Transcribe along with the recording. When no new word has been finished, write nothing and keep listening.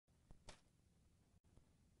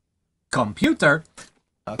Computer.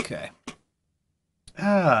 Okay.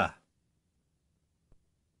 There's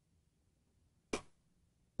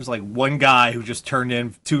like one guy who just tuned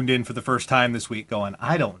in for the first time this week going,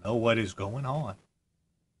 I don't know what is going on.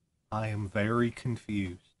 I am very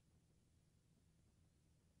confused.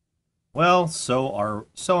 Well, so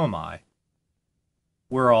am I.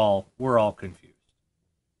 We're all confused.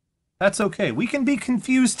 That's okay. We can be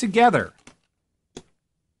confused together.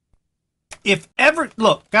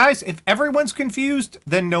 Look, guys, if everyone's confused,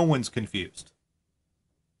 then no one's confused.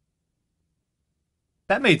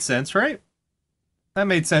 That made sense, right? That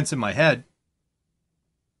made sense in my head.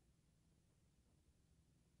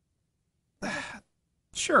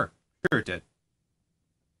 Sure it did.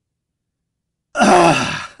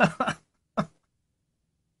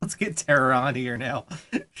 Let's get Tara on here now,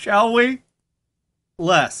 shall we?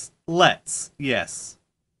 Let's. Yes.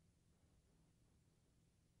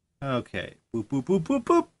 Okay. Boop, boop, boop, boop,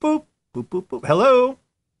 boop, boop. Boop, boop, boop. Hello?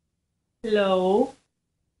 Hello?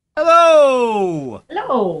 Hello!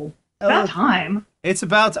 Hello. About time. It's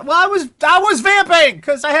about time. Well, I was vamping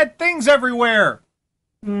because I had things everywhere.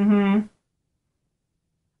 Mm-hmm.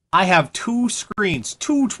 I have two screens,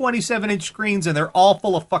 two 27-inch screens, and they're all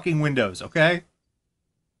full of fucking windows, okay?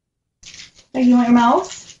 Hey, you want your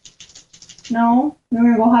mouse? No? You're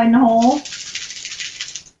gonna go hide in the hole?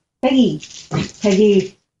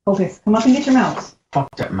 Peggy, focus. Come up and get your mouse.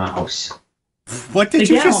 Fuck that mouse. What did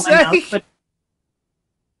you just say? Mouse,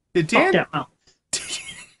 did Dan? fuck that mouse.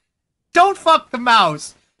 Don't fuck the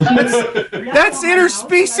mouse. That's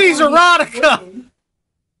interspecies erotica.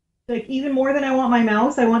 Like, even more than I want my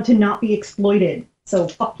mouse, I want to not be exploited. So,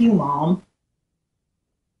 fuck you, Mom.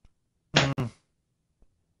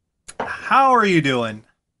 How are you doing?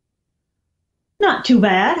 Not too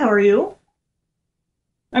bad. How are you?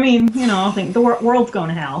 I mean, I think the world's going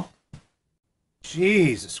to hell.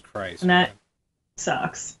 Jesus Christ. And that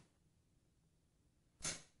sucks.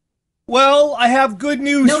 Well, I have good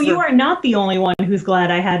news. No, you are not the only one who's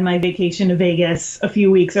glad I had my vacation to Vegas a few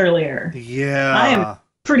weeks earlier. Yeah. I am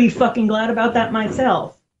pretty fucking glad about that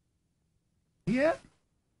myself. Yeah.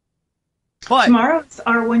 But tomorrow's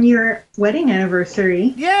our 1-year wedding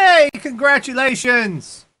anniversary. Yay!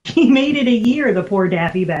 Congratulations! He made it a year, the poor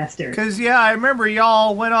daffy bastard. Because, I remember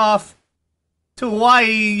y'all went off to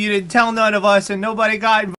Hawaii. You didn't tell none of us, and nobody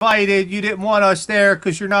got invited. You didn't want us there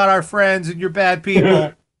because you're not our friends and you're bad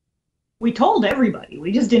people. We told everybody.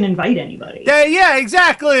 We just didn't invite anybody. Yeah,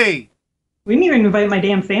 exactly! We didn't even invite my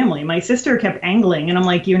damn family. My sister kept angling, and I'm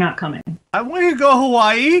like, you're not coming. I want you to go to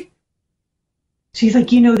Hawaii. She's like,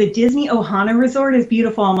 the Disney Ohana Resort is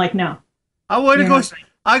beautiful. I'm like, no. I want to go.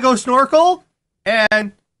 I go snorkel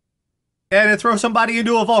and throw somebody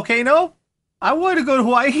into a volcano. I want to go to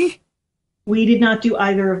Hawaii. We did not do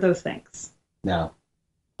either of those things. No.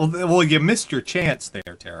 Well, you missed your chance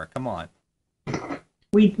there, Tara. Come on.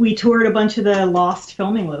 We toured a bunch of the lost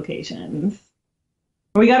filming locations.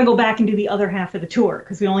 We got to go back and do the other half of the tour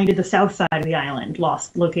because we only did the south side of the island,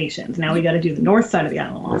 lost locations. Now we got to do the north side of the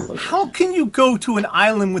island, lost locations. How can you go to an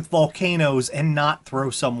island with volcanoes and not throw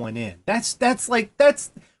someone in? That's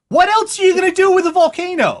what else are you gonna do with a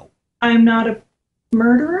volcano? I'm not a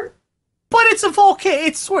murderer. But it's a volcano.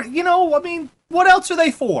 It's sort of, what else are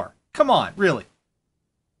they for? Come on, really.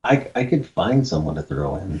 I could find someone to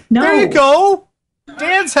throw in. No. There you go.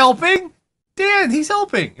 Dan's helping. Dan, he's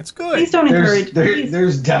helping. It's good. Please don't encourage.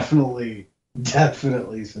 There's definitely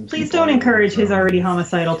some. Please don't encourage his already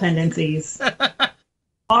homicidal tendencies.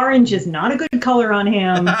 Orange is not a good color on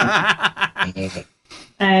him,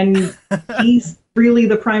 and he's really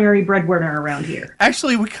the primary breadwinner around here.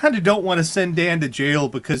 Actually, we kind of don't want to send Dan to jail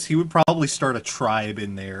because he would probably start a tribe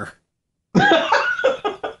in there.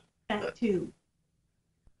 That too.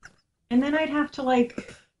 And then I'd have to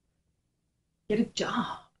get a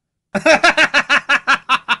job.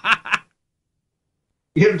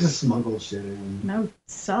 You have to smuggle shit in. That would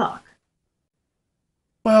suck.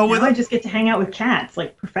 Well, now I just get to hang out with cats,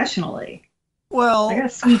 professionally. Well, I got a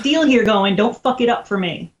sweet deal here going. Don't fuck it up for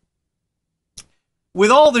me.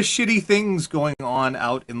 With all the shitty things going on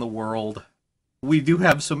out in the world, we do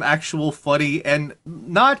have some actual funny and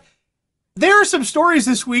not... There are some stories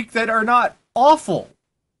this week that are not awful,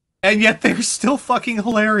 and yet they're still fucking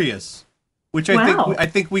hilarious. Which I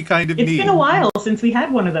think we kind of need. It's been a while since we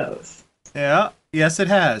had one of those. Yeah, yes, it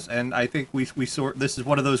has, and I think this is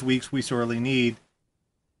one of those weeks we sorely need.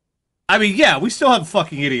 I mean, yeah, we still have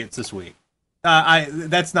fucking idiots this week.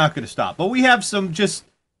 That's not going to stop, but we have some just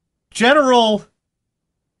general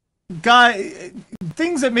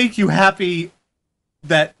things that make you happy.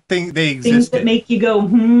 They exist. Things that make you go,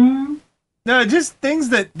 No, just things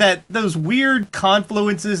that those weird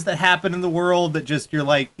confluences that happen in the world that just you're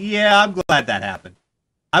like, yeah, I'm glad that happened.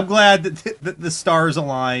 I'm glad that the stars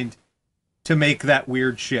aligned to make that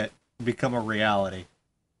weird shit become a reality.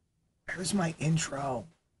 Where's my intro?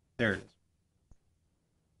 There it is.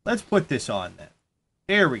 Let's put this on then.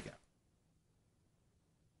 Here we go.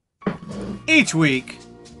 Each week,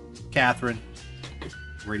 Catherine,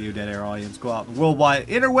 Radio Dead Air audience, go out in the worldwide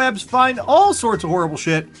interwebs, find all sorts of horrible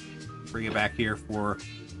shit, bring it back here for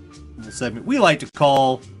a little segment we like to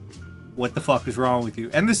call "What the Fuck Is Wrong with You?"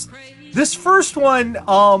 And this first one,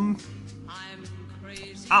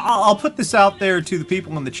 I'll put this out there to the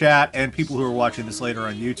people in the chat and people who are watching this later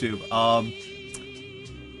on YouTube.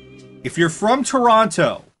 If you're from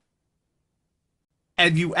Toronto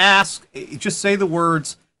and you ask, just say the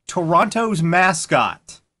words Toronto's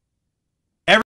mascot.